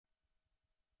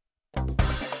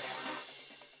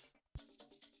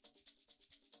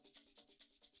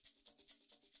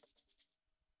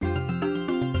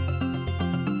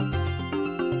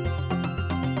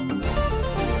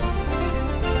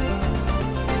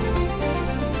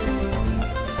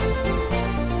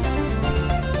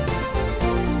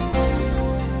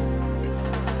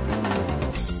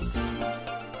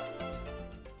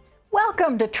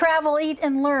to Travel, Eat,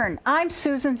 and Learn. I'm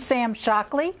Susan Sam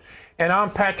Shockley. And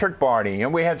I'm Patrick Barney,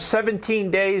 and we have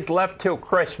 17 days left till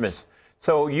Christmas.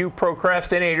 So you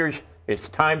procrastinators, it's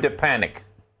time to panic.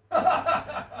 All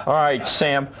right,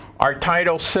 Sam, our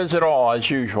title says it all as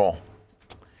usual.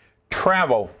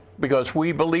 Travel, because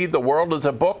we believe the world is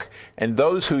a book, and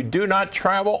those who do not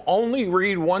travel only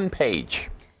read one page.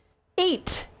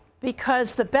 Eat,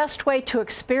 because the best way to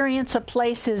experience a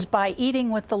place is by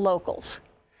eating with the locals.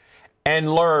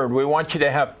 And learn. We want you to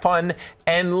have fun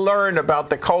and learn about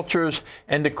the cultures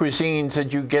and the cuisines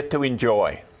that you get to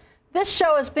enjoy. This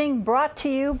show is being brought to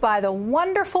you by the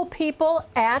wonderful people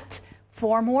at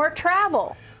For More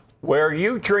Travel, where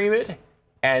you dream it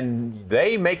and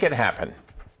they make it happen.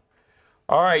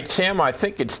 All right, Sam, I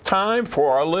think it's time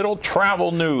for a little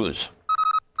travel news.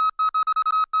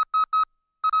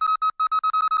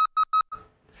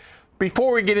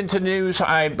 Before we get into news,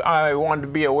 I want to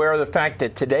be aware of the fact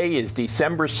that today is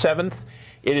December 7th.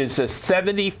 It is the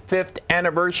 75th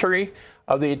anniversary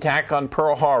of the attack on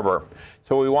Pearl Harbor.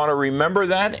 So we want to remember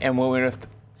that, and we want to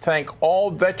thank all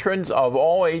veterans of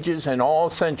all ages and all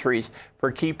centuries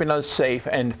for keeping us safe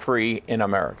and free in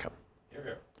America.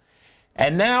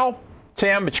 And now,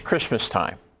 Sam, it's Christmas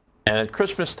time. And at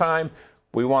Christmas time,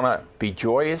 we want to be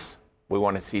joyous. We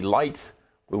want to see lights.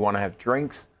 We want to have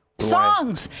drinks.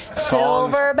 Songs.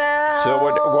 Silver bells.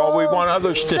 Well, we want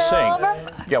others to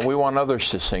sing. Yeah, we want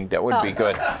others to sing. That would be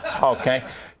good. Okay.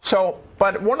 So,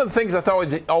 but one of the things I thought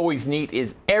was always neat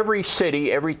is every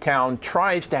city, every town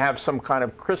tries to have some kind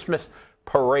of Christmas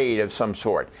parade of some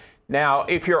sort. Now,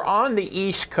 if you're on the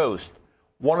East Coast,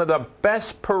 one of the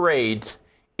best parades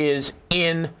is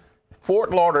in Fort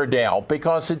Lauderdale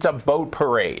because it's a boat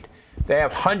parade. They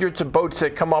have hundreds of boats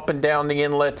that come up and down the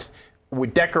inlets. We're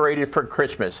decorated for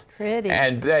Christmas. Pretty.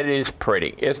 And that is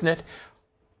pretty, isn't it?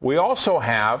 We also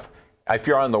have, if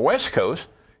you're on the West Coast,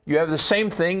 you have the same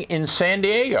thing in San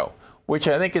Diego, which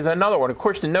I think is another one. Of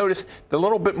course, you notice the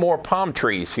little bit more palm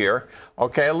trees here,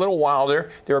 okay, a little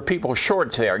wilder. There are people's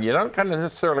shorts there. You don't kind of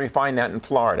necessarily find that in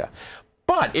Florida.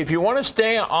 But if you want to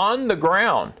stay on the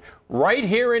ground, right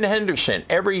here in Henderson,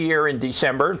 every year in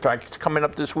December, in fact, it's coming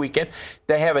up this weekend,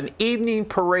 they have an evening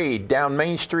parade down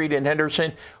Main Street in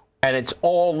Henderson. And it's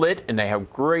all lit, and they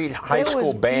have great high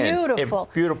school bands. Beautiful.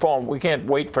 It's beautiful, and we can't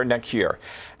wait for next year.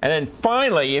 And then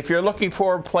finally, if you're looking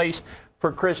for a place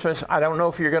for Christmas, I don't know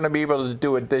if you're going to be able to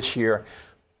do it this year,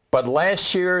 but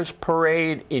last year's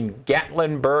parade in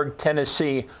Gatlinburg,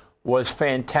 Tennessee, was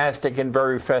fantastic and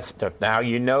very festive. Now,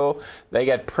 you know they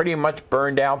got pretty much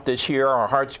burned out this year. Our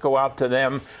hearts go out to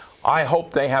them. I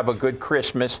hope they have a good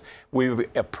Christmas. We've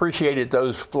appreciated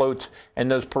those floats and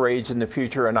those parades in the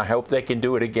future, and I hope they can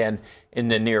do it again in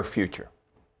the near future.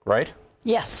 Right?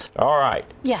 Yes. All right.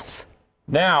 Yes.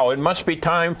 Now, it must be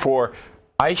time for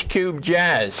Ice Cube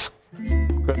Jazz.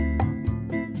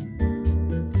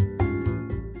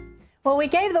 Well, we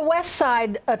gave the West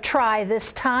Side a try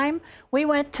this time. We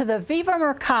went to the Viva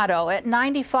Mercado at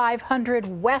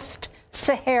 9500 West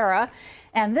Sahara,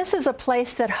 and this is a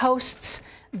place that hosts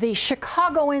the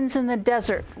Chicagoans in the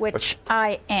desert, which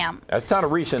I am. That's not a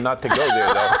reason not to go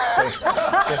there, though.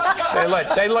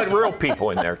 They let real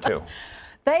people in there, too.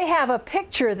 They have a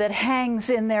picture that hangs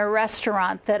in their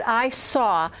restaurant that I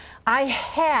saw.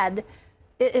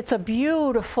 It's a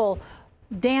beautiful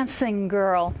dancing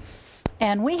girl,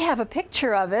 and we have a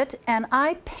picture of it, and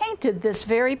I painted this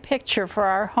very picture for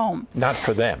our home. Not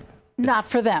for them. Not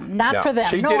for them. Not for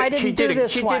them. I didn't do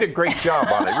this one. She did a great job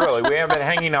on it, really. We have it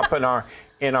hanging up in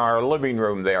our living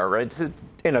room there. Right? It's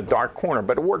in a dark corner,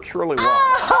 but it works really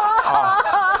well.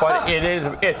 But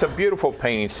it's a beautiful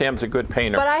painting. Sam's a good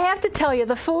painter. But I have to tell you,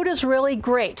 the food is really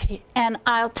great, and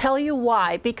I'll tell you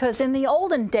why. Because in the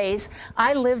olden days,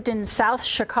 I lived in South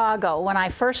Chicago when I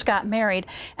first got married,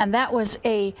 and that was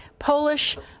a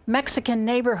Polish-Mexican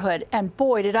neighborhood, and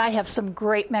boy, did I have some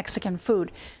great Mexican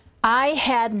food. I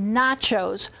had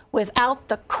nachos without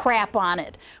the crap on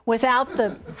it, without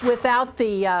the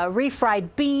refried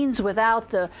beans,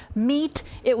 without the meat.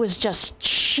 It was just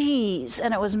cheese,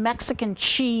 and it was Mexican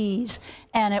cheese,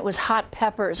 and it was hot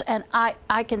peppers, and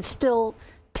I can still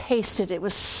taste it. It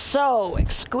was so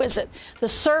exquisite. The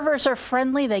servers are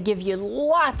friendly. They give you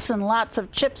lots and lots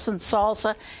of chips and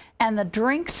salsa, and the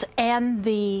drinks and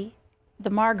the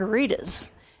margaritas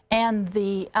and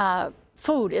the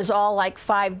food is all like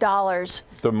 $5.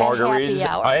 The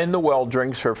margaritas and the well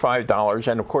drinks are $5,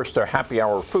 and of course their happy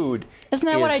hour food. Isn't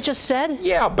that what I just said?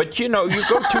 Yeah, but you know, you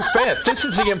go too fast. This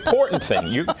is the important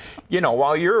thing. You know,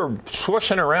 while you're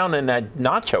swishing around in that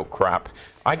nacho crap,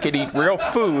 I could eat real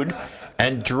food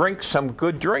and drink some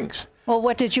good drinks. Well,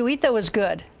 what did you eat that was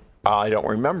good? I don't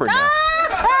remember now.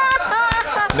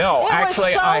 No, It was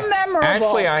so memorable.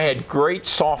 actually, I had great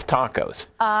soft tacos.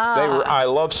 I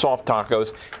love soft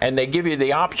tacos, and they give you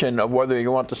the option of whether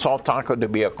you want the soft taco to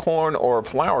be a corn or a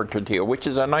flour tortilla, which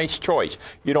is a nice choice.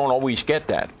 You don't always get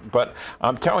that, but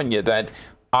I'm telling you that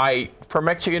for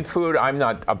Mexican food, I'm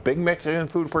not a big Mexican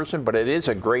food person, but it is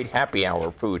a great happy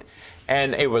hour food.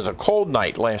 And it was a cold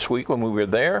night last week when we were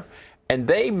there, and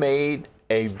they made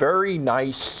a very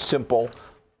nice, simple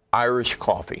Irish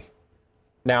coffee.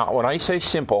 Now, when I say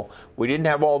simple, we didn't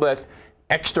have all that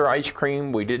extra ice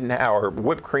cream, or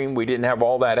whipped cream, we didn't have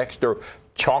all that extra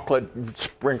chocolate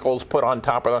sprinkles put on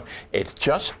top of it. It's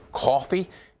just coffee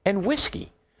and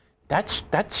whiskey.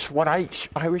 That's what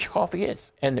Irish coffee is,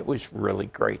 and it was really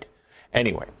great.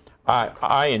 Anyway,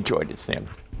 I enjoyed it, Sam.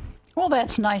 Well,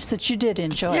 that's nice that you did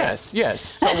enjoy it.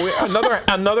 Yes. So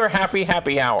another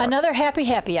happy hour. Another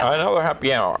happy hour. Another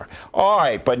happy hour. All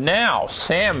right, but now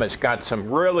Sam has got some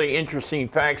really interesting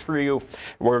facts for you.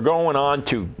 We're going on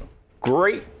to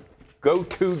great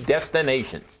go-to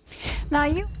destinations. Now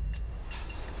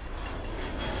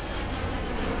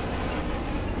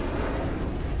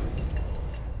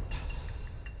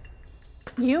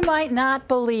You might not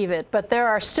believe it, but there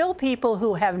are still people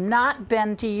who have not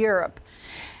been to Europe.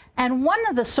 And one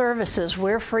of the services,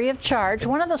 we're free of charge,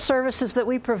 one of the services that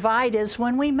we provide is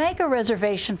when we make a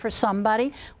reservation for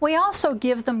somebody, we also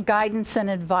give them guidance and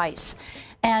advice.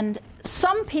 And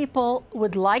some people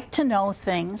would like to know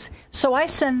things, so I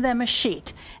send them a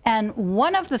sheet. And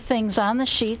one of the things on the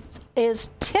sheet is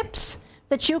tips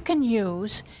that you can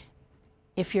use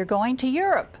if you're going to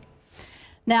Europe.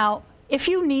 Now, if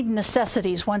you need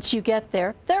necessities once you get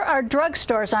there, there are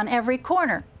drugstores on every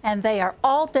corner, and they are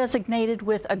all designated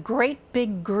with a great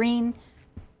big green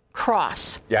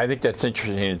cross. Yeah, I think that's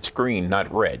interesting. It's green,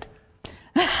 not red.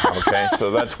 Okay,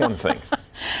 so that's one thing.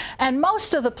 And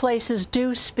most of the places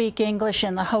do speak English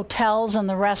in the hotels and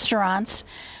the restaurants.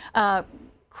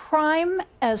 Crime,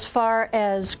 as far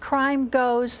as crime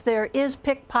goes, there is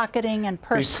pickpocketing and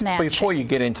purse snatching. Before you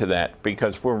get into that,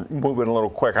 because we're moving a little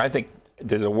quick, I think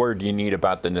there's a word you need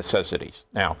about the necessities.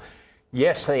 Now,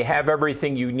 yes, they have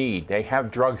everything you need. They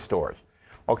have drugstores,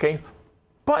 okay?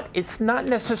 But it's not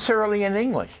necessarily in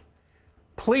English.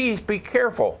 Please be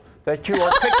careful that you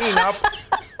are picking up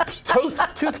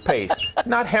toothpaste,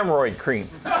 not hemorrhoid cream,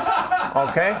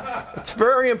 okay? It's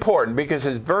very important because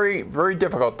it's very, very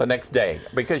difficult the next day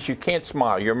because you can't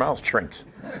smile. Your mouth shrinks,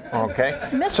 okay?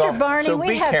 Mr. Barney,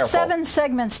 we have careful. 7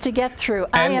 segments to get through.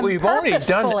 And we've only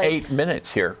done 8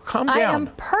 minutes here. Calm down. I am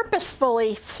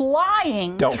purposefully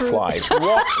flying Don't through. fly.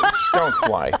 Don't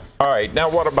fly. All right, now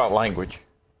what about language?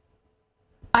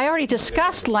 I already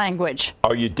discussed language.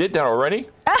 Oh, you did that already?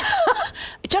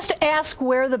 Just ask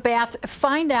where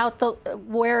find out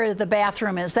where the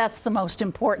bathroom is. That's the most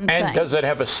important thing. And does it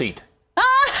have a seat?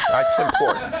 That's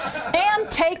important.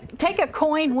 And take a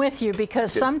coin with you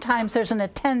because sometimes there's an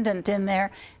attendant in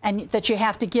there and that you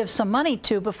have to give some money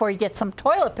to before you get some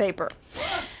toilet paper.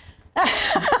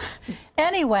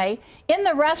 Anyway, in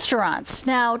the restaurants,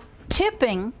 now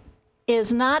tipping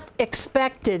is not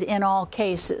expected in all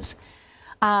cases.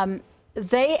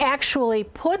 They actually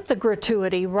put the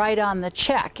gratuity right on the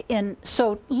check,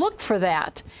 so look for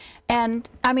that. And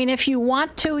I mean, if you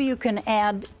want to, you can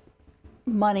add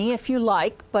money if you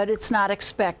like, but it's not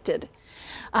expected.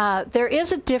 There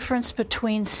is a difference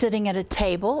between sitting at a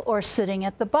table or sitting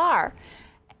at the bar.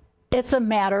 It's a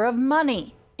matter of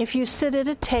money. If you sit at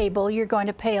a table, you're going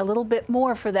to pay a little bit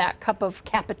more for that cup of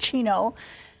cappuccino.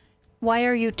 Why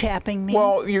are you tapping me?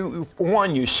 Well,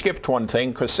 you skipped one thing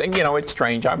because, it's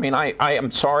strange. I mean, I am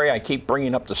sorry I keep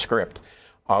bringing up the script,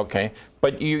 okay?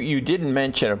 But you didn't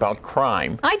mention about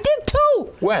crime. I did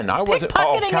too. When? I wasn't.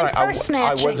 Pickpocketing and purse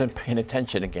snatching. I wasn't paying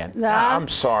attention again. I'm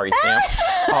sorry, Sam.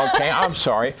 Okay, I'm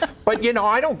sorry. But,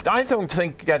 I don't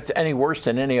think that's any worse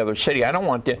than any other city. I don't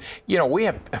want to,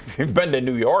 you've been to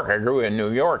New York. I grew in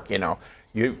New York,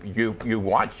 You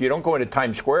watch, you don't go into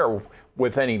Times Square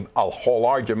with a whole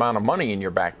large amount of money in your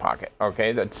back pocket,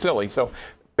 okay? That's silly. So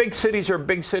big cities are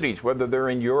big cities, whether they're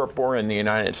in Europe or in the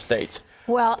United States.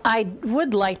 Well, I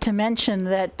would like to mention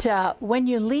that when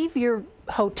you leave your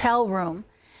hotel room,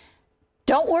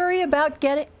 don't worry about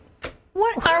getting...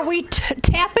 What are we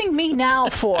tapping me now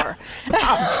for?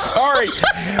 I'm sorry.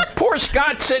 Poor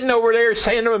Scott sitting over there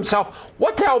saying to himself,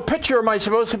 what the hell picture am I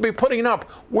supposed to be putting up?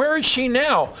 Where is she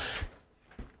now?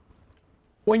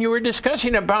 When you were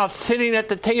discussing about sitting at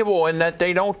the table and that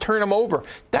they don't turn them over,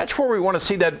 that's where we want to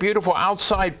see that beautiful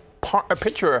outside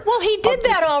picture. Well, he did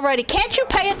that already. Can't you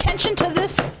pay attention to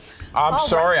this? I'm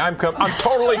sorry. I'm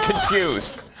totally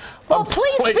confused. Well,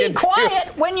 please be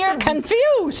quiet when you're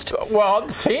confused. Well,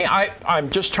 see, I'm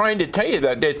just trying to tell you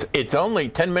that it's only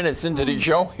 10 minutes into the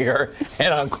show here,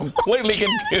 and I'm completely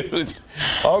confused.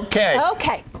 Okay.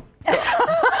 Okay.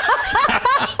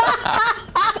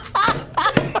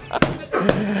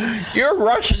 You're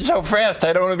rushing so fast,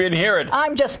 I don't even hear it.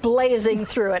 I'm just blazing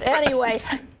through it. Anyway,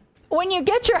 when you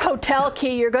get your hotel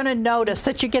key, you're going to notice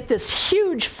that you get this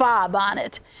huge fob on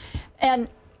it. And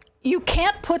you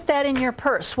can't put that in your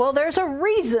purse. Well, there's a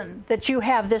reason that you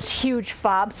have this huge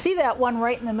fob. See that one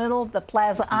right in the middle of the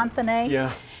Plaza Athénée?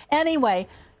 Yeah. Anyway,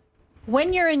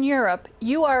 when you're in Europe,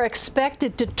 you are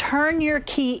expected to turn your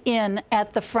key in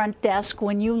at the front desk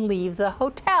when you leave the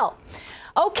hotel.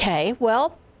 Okay,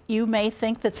 well, you may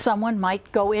think that someone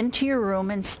might go into your room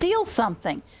and steal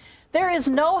something.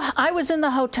 I was in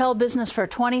the hotel business for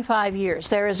 25 years.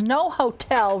 There is no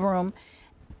hotel room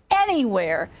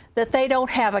anywhere that they don't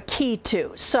have a key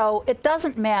to. So it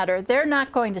doesn't matter. They're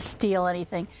not going to steal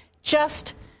anything.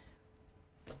 Just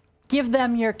give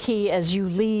them your key as you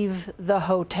leave the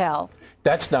hotel.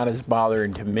 That's not as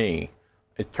bothering to me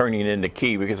as turning in the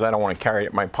key, because I don't want to carry it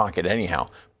in my pocket anyhow.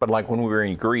 But like when we were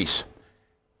in Greece,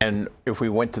 and if we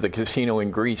went to the casino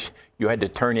in Greece, you had to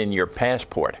turn in your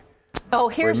passport. Oh,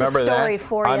 here's Remember a story that?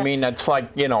 for you. I mean, that's like,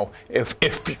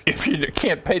 if you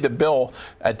can't pay the bill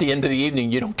at the end of the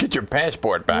evening, you don't get your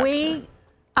passport back.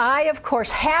 I, of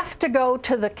course, have to go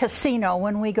to the casino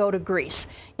when we go to Greece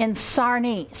in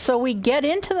Sarni. So we get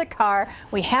into the car,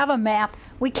 we have a map,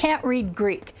 we can't read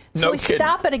Greek. So No we kidding.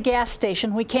 stop at a gas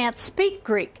station, we can't speak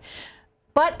Greek.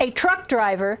 But a truck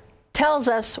driver tells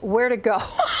us where to go.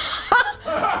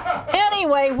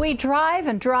 Anyway, we drive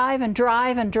and drive and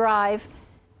drive and drive,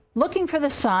 looking for the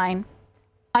sign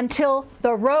until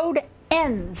the road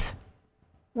ends.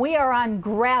 We are on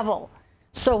gravel.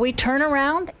 So we turn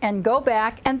around and go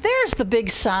back, and there's the big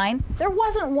sign. There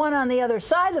wasn't one on the other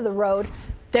side of the road.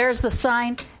 There's the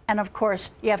sign, and of course,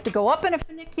 you have to go up in a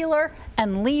funicular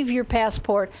and leave your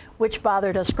passport, which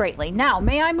bothered us greatly. Now,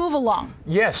 may I move along?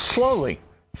 Yes, slowly.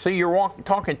 See, you're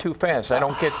talking too fast. I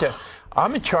don't get to...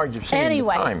 I'm in charge of seeing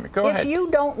the time. Go ahead. If you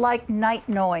don't like night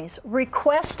noise,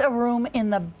 request a room in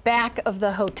the back of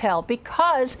the hotel,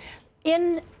 because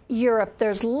in Europe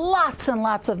there's lots and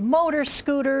lots of motor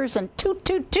scooters and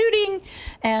tooting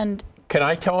and... Can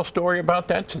I tell a story about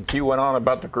that, since you went on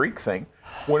about the Greek thing?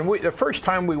 The first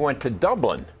time we went to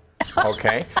Dublin,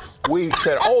 okay, we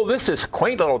said, "Oh, this is a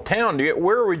quaint little town.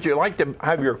 Where would you like to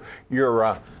have your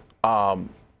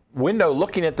window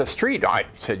looking at the street?" I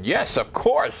said, "Yes, of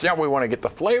course. Yeah, we want to get the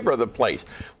flavor of the place."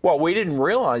 Well, we didn't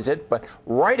realize it, but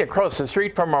right across the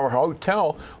street from our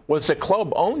hotel was a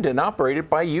club owned and operated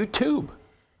by YouTube.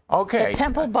 Okay. The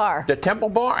Temple Bar. The Temple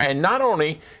Bar. And not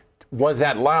only was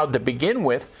that loud to begin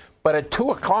with, but at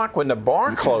 2 o'clock when the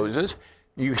bar closes,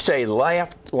 you say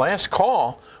last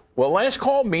call. Well, last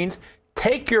call means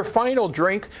take your final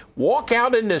drink, walk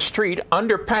out in the street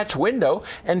under Pat's window,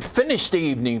 and finish the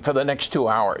evening for the next 2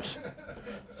 hours.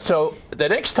 So the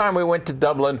next time we went to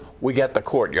Dublin, we got the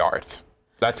courtyards.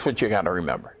 That's what you got to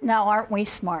remember. Now, aren't we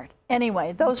smart?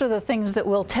 Anyway, those are the things that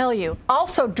we'll tell you.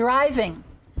 Also, driving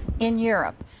in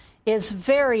Europe is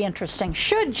very interesting.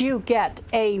 Should you get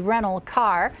a rental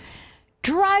car,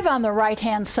 drive on the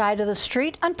right-hand side of the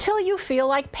street until you feel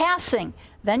like passing.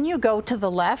 Then you go to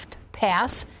the left,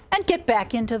 pass, and get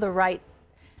back into the right.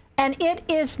 And it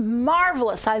is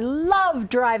marvelous. I love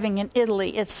driving in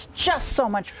Italy. It's just so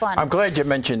much fun. I'm glad you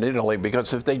mentioned Italy,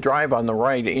 because if they drive on the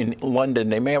right in London,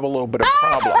 they may have a little bit of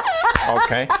problem.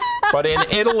 Okay? But in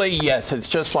Italy, yes, it's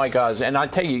just like us. And I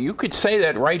tell you, you could say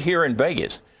that right here in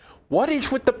Vegas. What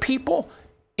is with the people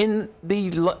in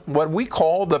what we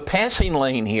call the passing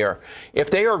lane here? If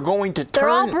they are going to turn... They're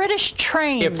all British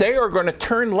trained. If they are going to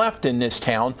turn left in this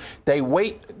town, they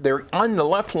wait. They're on the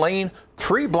left lane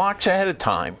 3 blocks ahead of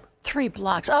time. 3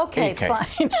 blocks. Okay,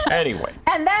 fine. Anyway.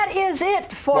 And that is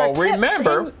it for tips. Well,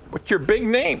 remember, what's your big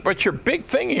name? What's your big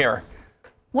thing here?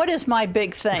 What is my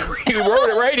big thing? You wrote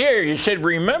it right here. You said,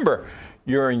 remember,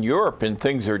 you're in Europe and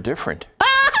things are different.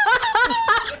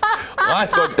 I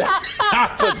thought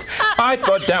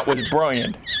that was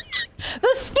brilliant.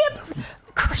 The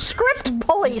script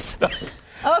police.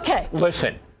 Okay.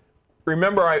 Listen,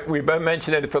 remember we've been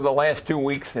mentioning it for the last 2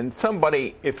 weeks, and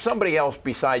if somebody else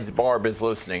besides Barb is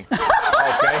listening,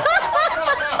 okay?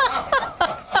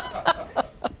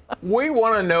 We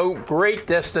want to know great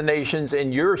destinations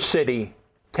in your city,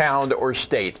 town, or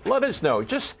state. Let us know.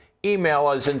 Just email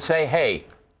us and say, hey,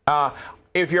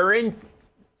 if you're in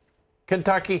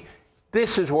Kentucky,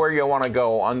 this is where you want to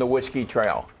go on the Whiskey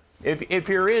Trail. If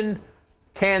you're in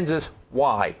Kansas,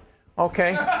 why?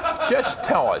 Okay? Just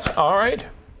tell us, all right?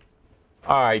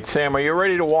 All right, Sam, are you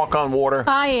ready to walk on water?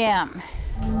 I am.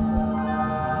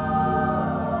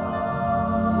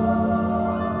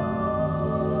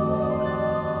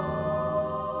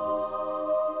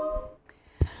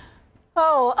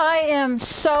 Oh, I am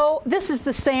so, this is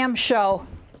the Sam Show.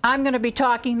 I'm going to be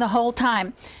talking the whole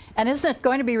time. And isn't it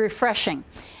going to be refreshing?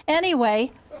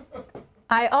 Anyway,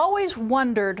 I always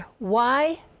wondered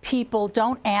why people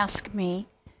don't ask me,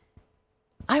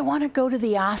 I want to go to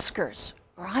the Oscars,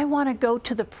 or I want to go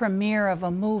to the premiere of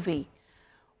a movie,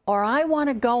 or I want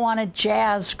to go on a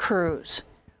jazz cruise.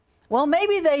 Well,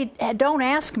 maybe they don't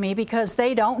ask me because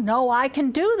they don't know I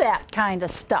can do that kind of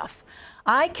stuff.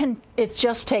 It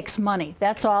just takes money.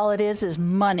 That's all it is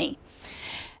money.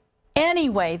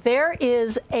 Anyway, there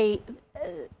is a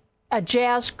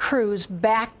jazz cruise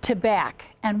back to back.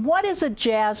 And what is a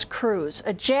jazz cruise?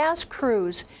 A jazz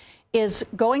cruise is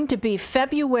going to be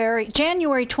January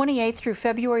 28th through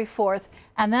February 4th,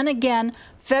 and then again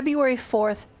February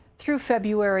 4th through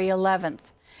February 11th.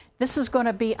 This is going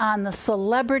to be on the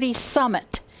Celebrity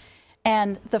Summit.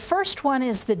 And the first one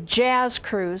is the Jazz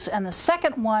Cruise, and the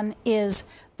second one is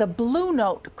the Blue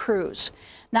Note Cruise.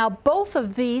 Now, both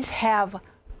of these have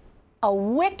a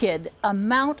wicked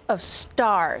amount of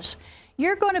stars.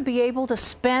 You're going to be able to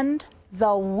spend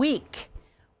the week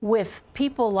with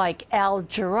people like Al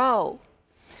Jarreau,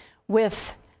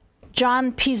 with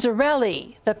John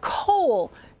Pizzarelli, the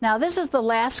Cole. Now, this is the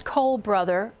last Cole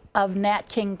brother of Nat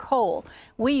King Cole.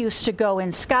 We used to go in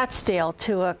Scottsdale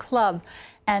to a club,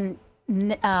 and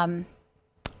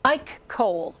Ike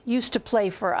Cole used to play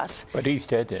for us. But he's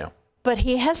dead now. But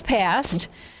he has passed.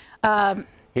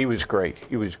 He was great.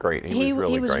 He was great. He was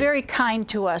really He was great. very kind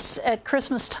to us. At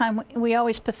Christmas time, we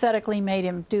always pathetically made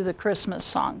him do the Christmas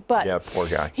song. But yeah, poor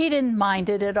guy. He didn't mind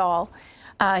it at all.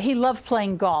 He loved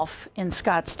playing golf in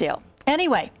Scottsdale.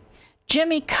 Anyway,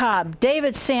 Jimmy Cobb,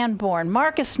 David Sanborn,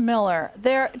 Marcus Miller,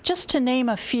 just to name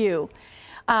a few.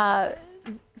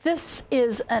 This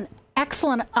is an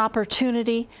excellent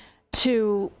opportunity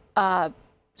to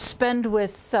spend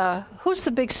with, who's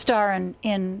the big star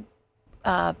in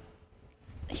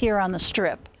here on the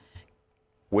Strip?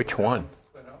 Which one?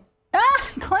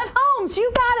 Clint Holmes,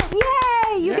 you got it.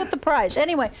 Yay, you get the prize.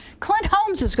 Anyway, Clint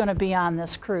Holmes is going to be on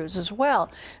this cruise as well.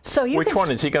 So Which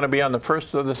one? Is he going to be on the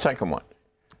first or the second one?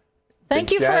 Thank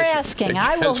you for asking.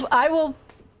 I will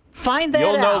find that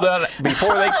out. You'll know that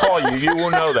before they call you. You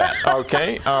will know that.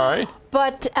 Okay, all right.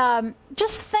 But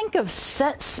just think of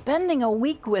spending a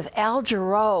week with Al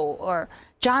Jarreau or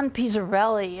John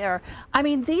Pizzarelli,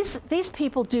 these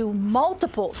people do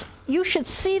multiples. You should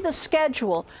see the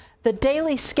schedule, the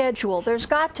daily schedule. There's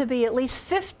got to be at least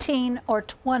 15 or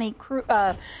 20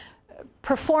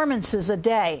 performances a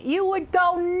day. You would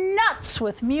go nuts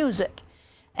with music.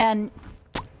 And,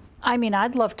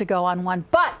 I'd love to go on one,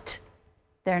 but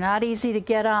they're not easy to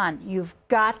get on.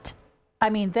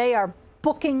 They are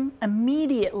booking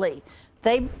immediately.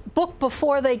 They book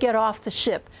before they get off the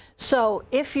ship. So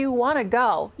if you want to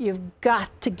go, you've got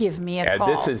to give me a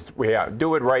call.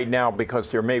 Do it right now because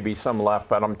there may be some left,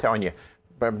 but I'm telling you,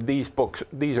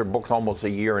 these are booked almost a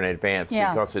year in advance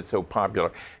because it's so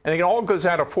popular. And it all goes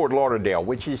out of Fort Lauderdale,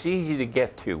 which is easy to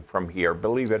get to from here,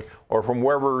 believe it, or from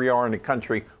wherever we are in the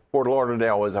country. Fort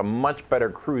Lauderdale is a much better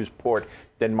cruise port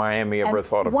than Miami ever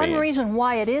thought of being. One reason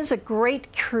why it is a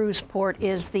great cruise port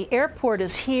is the airport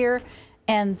is here,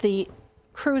 and the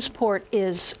cruise port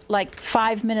is like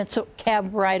 5 minutes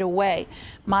cab ride away.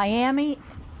 Miami,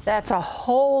 that's a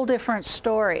whole different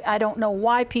story. I don't know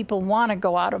why people want to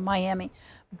go out of Miami.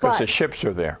 Because the ships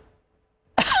are there.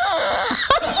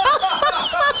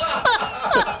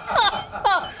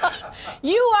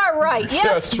 You are right.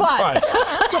 Yes, but.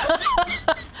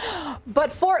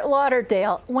 But Fort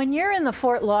Lauderdale, when you're in the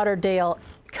Fort Lauderdale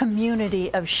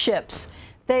community of ships,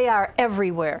 they are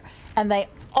everywhere. And they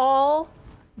all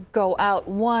go out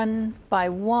one by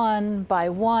one by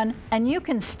one. And you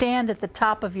can stand at the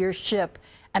top of your ship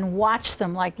and watch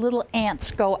them like little ants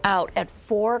go out at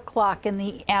 4 o'clock in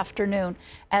the afternoon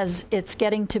as it's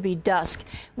getting to be dusk.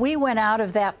 We went out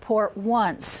of that port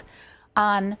once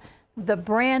on the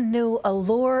brand new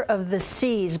Allure of the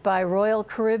Seas by Royal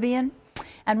Caribbean.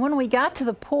 And when we got to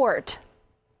the port,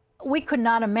 we could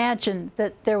not imagine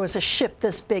that there was a ship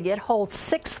this big. It holds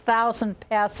 6,000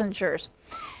 passengers.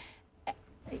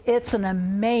 It's an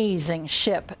amazing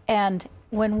ship. And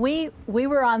when we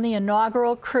were on the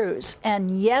inaugural cruise,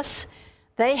 and yes,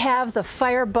 they have the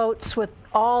fireboats with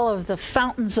all of the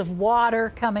fountains of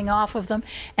water coming off of them,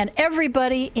 and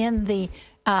everybody in the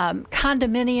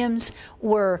condominiums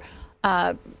were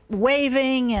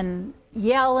waving and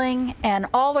yelling, and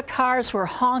all the cars were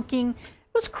honking.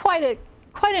 It was quite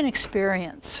an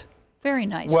experience. Very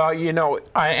nice. Well, you know,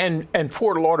 and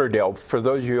Fort Lauderdale, for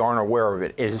those of you who aren't aware of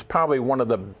it, is probably one of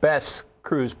the best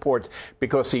cruise ports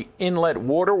because the inlet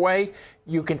waterway,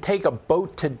 you can take a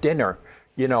boat to dinner,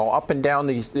 you know, up and down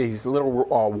these little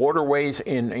waterways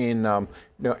in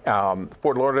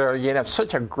Fort Lauderdale. You have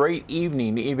such a great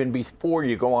evening even before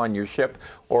you go on your ship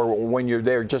or when you're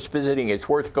there just visiting. It's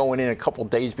worth going in a couple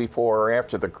days before or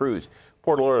after the cruise.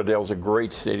 Fort Lauderdale is a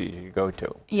great city to go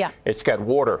to. Yeah. It's got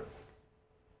water.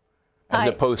 As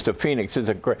opposed to Phoenix is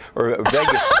a great, or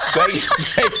Vegas.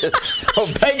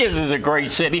 Vegas is a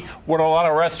great city with a lot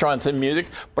of restaurants and music,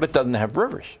 but it doesn't have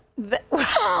rivers.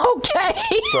 Okay.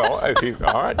 So,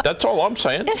 all right, that's all I'm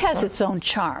saying. It has its own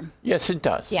charm. Yes, it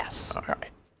does. Yes. All right.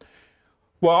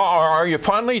 Well, are you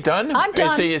finally done? I'm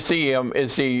done. Is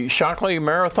the Shockley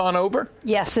Marathon over?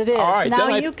 Yes, it is. All right, now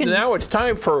now it's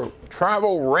time for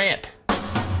Travel Rant.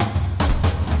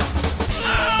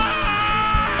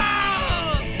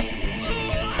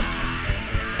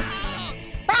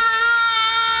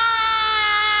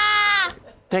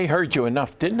 They heard you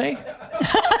enough, didn't they?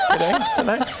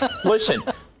 Tonight? Listen,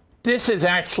 this is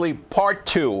actually part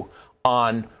 2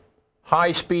 on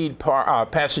high-speed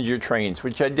passenger trains,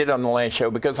 which I did on the last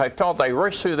show because I felt I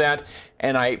rushed through that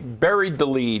and I buried the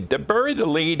lead. The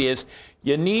lead is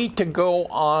you need to go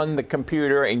on the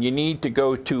computer and you need to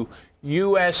go to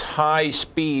U.S.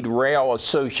 High-Speed Rail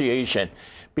Association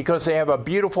because they have a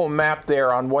beautiful map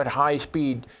there on what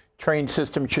high-speed train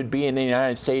system should be in the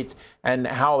United States and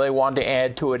how they want to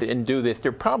add to it and do this.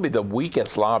 They're probably the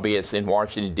weakest lobbyists in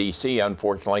Washington, D.C.,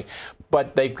 unfortunately,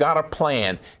 but they've got a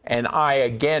plan. And I,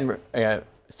 again,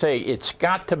 say it's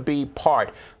got to be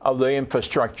part of the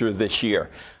infrastructure this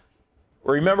year.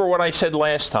 Remember what I said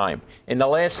last time. In the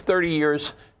last 30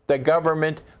 years, the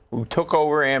government who took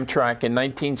over Amtrak in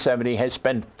 1970 has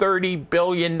spent $30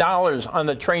 billion on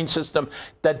the train system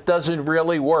that doesn't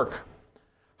really work.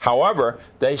 However,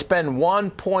 they spend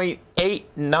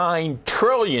 $1.89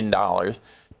 trillion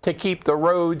to keep the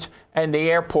roads and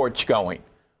the airports going.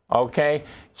 Okay?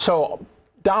 So,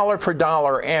 dollar for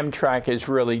dollar, Amtrak is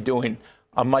really doing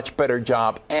a much better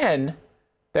job. And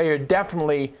they are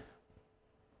definitely,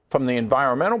 from the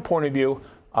environmental point of view,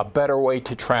 a better way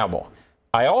to travel.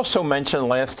 I also mentioned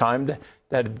last time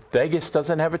that Vegas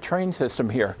doesn't have a train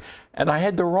system here. And I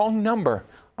had the wrong number.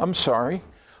 I'm sorry.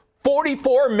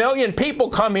 44 million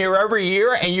people come here every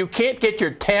year, and you can't get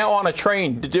your tail on a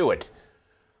train to do it.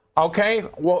 Okay?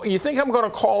 Well, you think I'm going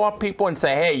to call up people and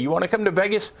say, hey, you want to come to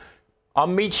Vegas? I'll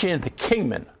meet you in the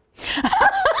Kingman.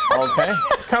 Okay?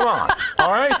 Come on. All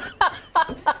right?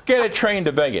 Get a train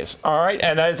to Vegas. All right?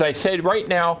 And as I said, right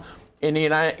now,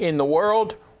 in the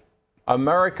world,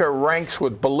 America ranks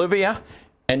with Bolivia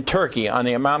and Turkey on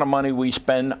the amount of money we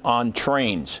spend on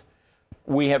trains.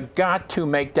 We have got to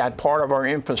make that part of our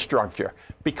infrastructure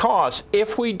because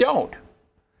if we don't,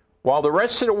 while the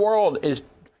rest of the world is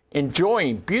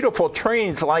enjoying beautiful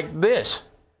trains like this,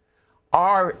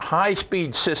 our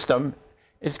high-speed system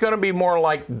is going to be more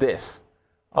like this,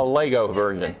 a Lego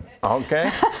version,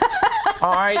 okay?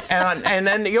 All right, and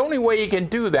then the only way you can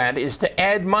do that is to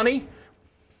add money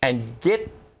and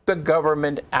get the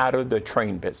government out of the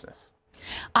train business.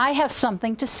 I have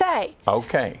something to say.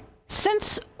 Okay.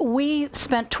 Since we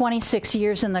spent 26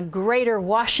 years in the greater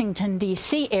Washington,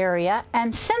 D.C. area,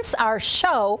 and since our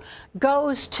show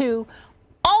goes to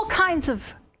all kinds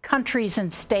of countries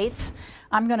and states,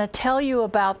 I'm going to tell you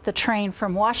about the train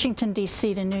from Washington,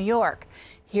 D.C. to New York.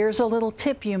 Here's a little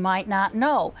tip you might not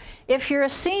know. If you're a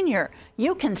senior,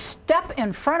 you can step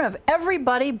in front of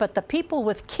everybody but the people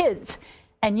with kids,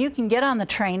 and you can get on the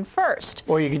train first.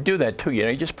 Well, you can do that, too. You know,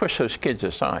 you just push those kids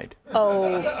aside.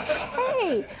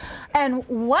 Okay. And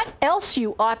what else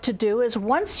you ought to do is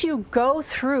once you go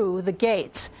through the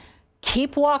gates,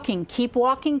 keep walking, keep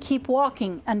walking, keep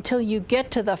walking until you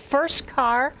get to the first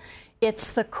car. It's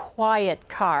the quiet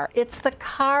car. It's the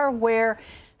car where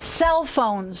cell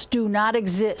phones do not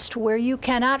exist, where you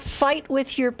cannot fight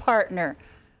with your partner.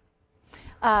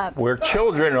 Where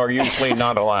children are usually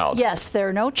not allowed. Yes, there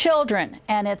are no children,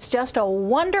 and it's just a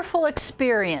wonderful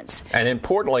experience. And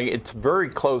importantly, it's very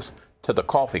close to the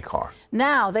coffee car.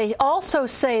 Now, they also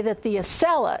say that the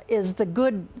Acela is the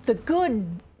good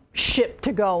ship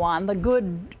to go on, the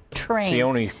good train. It's the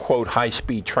only, quote,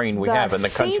 high-speed train we have in the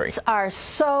country. The seats are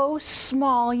so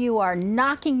small, you are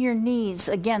knocking your knees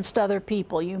against other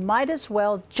people. You might as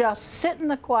well just sit in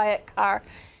the quiet car.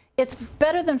 It's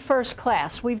better than first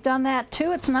class. We've done that,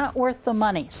 too. It's not worth the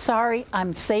money. Sorry,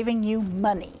 I'm saving you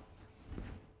money.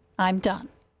 I'm done.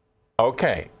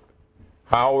 Okay.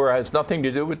 However, it has nothing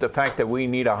to do with the fact that we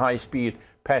need a high-speed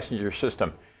passenger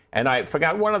system. And I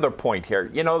forgot one other point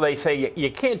here. You know, they say you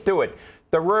can't do it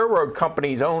The railroad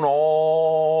companies own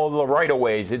all the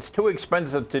right-of-ways. It's too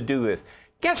expensive to do this.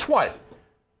 Guess what?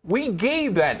 We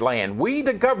gave that land. We,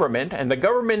 the government, and the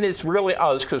government is really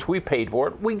us because we paid for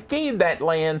it, we gave that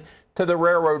land to the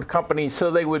railroad companies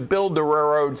so they would build the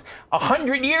railroads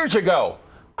 100 years ago.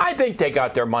 I think they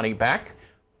got their money back.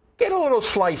 Get a little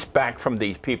slice back from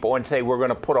these people and say we're going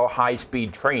to put a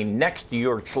high-speed train next to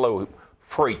your slow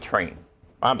freight train.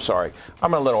 I'm sorry.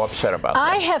 I'm a little upset about that.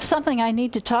 I have something I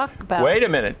need to talk about. Wait a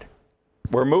minute.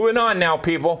 We're moving on now,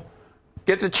 people.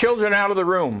 Get the children out of the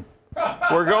room.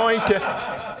 We're going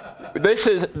to... This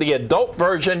is the adult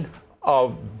version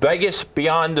of Vegas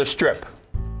Beyond the Strip.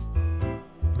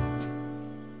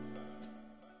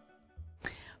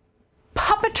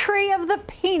 Puppetry of the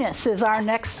penis is our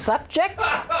next subject.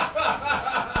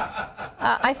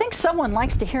 I think someone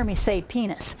likes to hear me say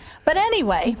penis. But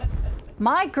anyway,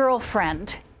 my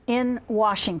girlfriend in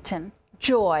Washington,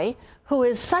 Joy, who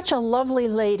is such a lovely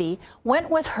lady, went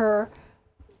with her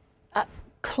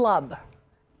club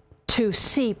to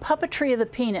see Puppetry of the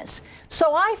Penis.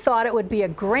 So I thought it would be a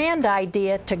grand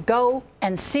idea to go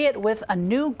and see it with a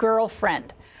new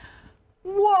girlfriend.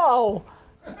 Whoa!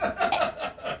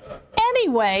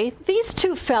 Anyway, these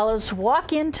two fellows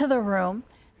walk into the room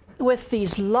with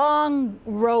these long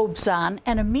robes on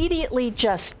and immediately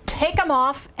just take them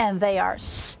off, and they are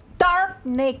stark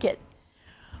naked.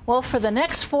 Well, for the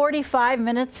next 45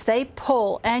 minutes, they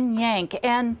pull and yank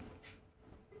and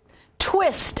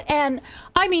twist, and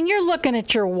I mean, you're looking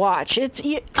at your watch.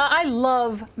 I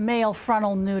love male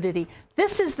frontal nudity.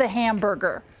 This is the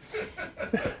hamburger.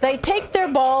 They take their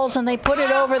balls and they put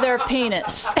it over their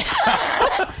penis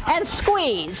and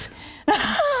squeeze.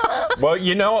 Well,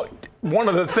 you know, one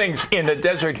of the things in the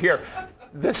desert here,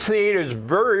 this theater is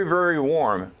very, very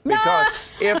warm. Because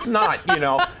if not, you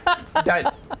know,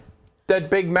 that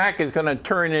Big Mac is going to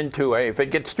turn into if it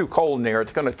gets too cold in there,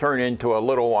 it's going to turn into a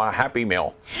little Happy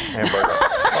Meal hamburger.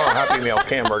 Happy Meal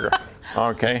hamburger.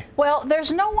 Okay. Well,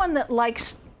 there's no one that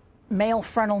likes male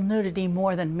frontal nudity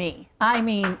more than me. I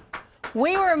mean,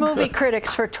 we were movie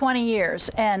critics for 20 years,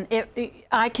 and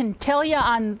I can tell you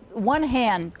on one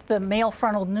hand the male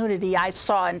frontal nudity I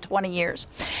saw in 20 years.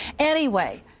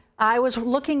 Anyway, I was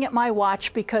looking at my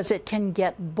watch because it can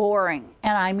get boring.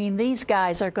 And I mean, these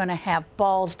guys are going to have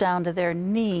balls down to their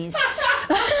knees.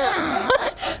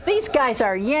 These guys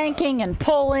are yanking and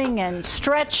pulling and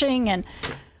stretching and...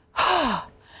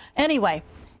 Anyway,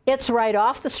 it's right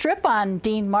off the strip on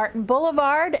Dean Martin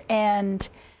Boulevard, and...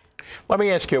 Let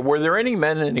me ask you, were there any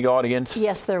men in the audience?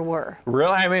 Yes, there were.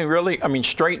 Really? I mean,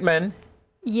 straight men?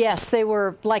 Yes, they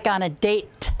were like on a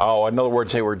date. Oh, in other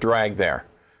words, they were dragged there.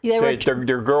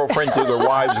 Their girlfriends or their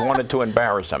wives wanted to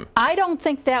embarrass them. I don't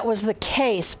think that was the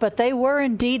case, but they were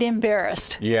indeed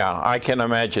embarrassed. Yeah, I can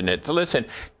imagine it. Listen,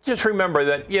 just remember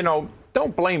that, you know,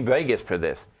 don't blame Vegas for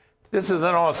this. This is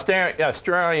an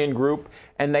Australian group,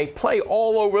 and they play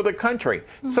all over the country.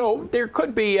 Mm-hmm. So there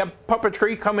could be a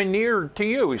puppetry coming near to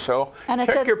you. So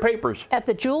check your papers. At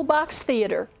the Jewel Box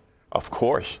Theater. Of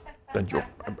course.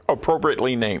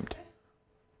 Appropriately named.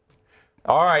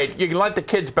 All right, you can let the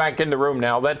kids back in the room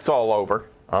now. That's all over.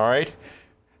 All right?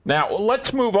 Now,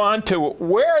 let's move on to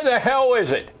where the hell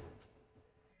is it?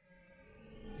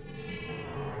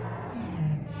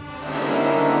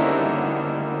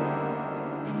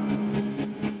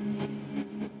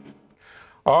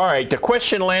 All right, the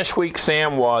question last week,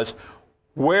 Sam, was,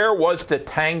 where was the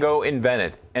tango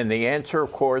invented? And the answer,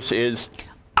 of course, is...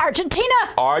 Argentina!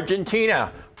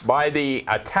 Argentina, by the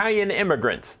Italian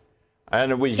immigrants.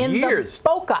 And it was years. The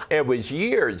Boca. It was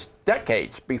years,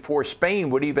 decades, before Spain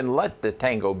would even let the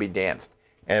tango be danced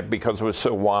because it was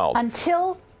so wild.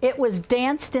 Until it was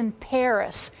danced in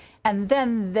Paris, and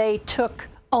then they took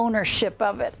ownership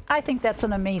of it. I think that's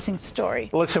an amazing story.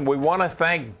 Listen, we want to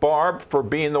thank Barb for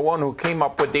being the one who came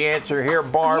up with the answer here,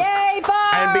 Barb. Yay,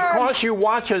 Barb! And because you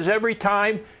watch us every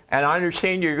time, and I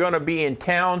understand you're going to be in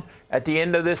town at the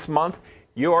end of this month,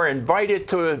 you are invited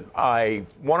to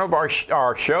one of our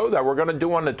show that we're going to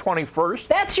do on the 21st.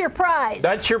 That's your prize.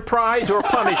 That's your prize or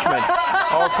punishment.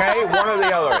 Okay, one or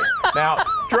the other. Now,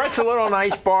 dress a little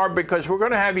nice, Barb, because we're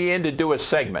going to have you in to do a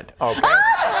segment. Okay.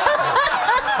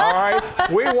 All right.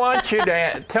 We want you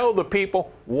to tell the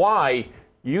people why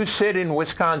you sit in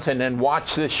Wisconsin and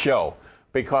watch this show,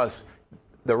 because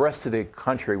the rest of the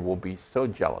country will be so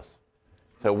jealous.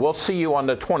 So we'll see you on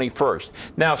the 21st.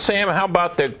 Now, Sam, how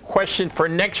about the question for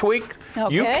next week?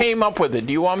 Okay. You came up with it.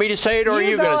 Do you want me to say it, or are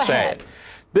you going to say ahead. it?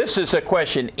 This is a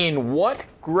question. In what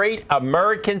great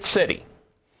American city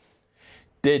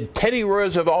did Teddy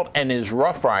Roosevelt and his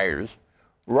Rough Riders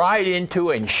ride into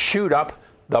and shoot up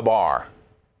the bar?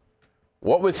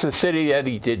 What was the city that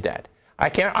he did that? I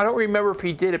don't remember if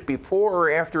he did it before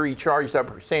or after he charged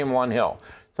up San Juan Hill.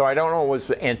 So I don't know if it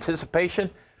was anticipation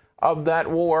of that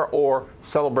war or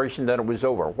celebration that it was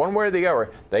over. One way or the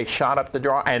other, they shot up the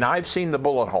draw, and I've seen the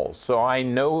bullet holes, so I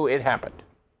know it happened.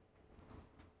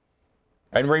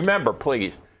 And remember,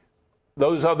 please,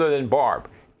 those other than Barb,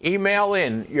 email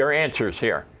in your answers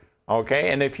here,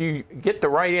 okay? And if you get the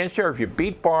right answer, if you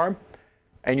beat Barb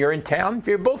and you're in town,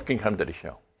 you both can come to the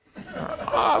show.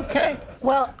 Okay.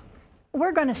 Well,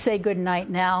 we're going to say good night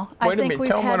now. Wait a minute.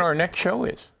 Tell them when our next show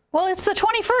is. Well, it's the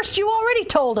 21st. You already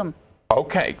told them.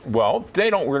 Okay. Well, they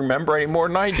don't remember any more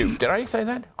than I do. Did I say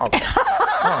that? Okay.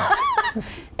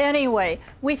 Anyway,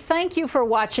 we thank you for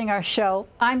watching our show.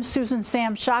 I'm Susan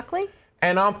Sam Shockley.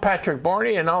 And I'm Patrick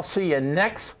Barney, and I'll see you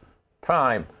next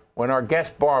time when our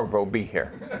guest Barb will be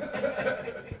here.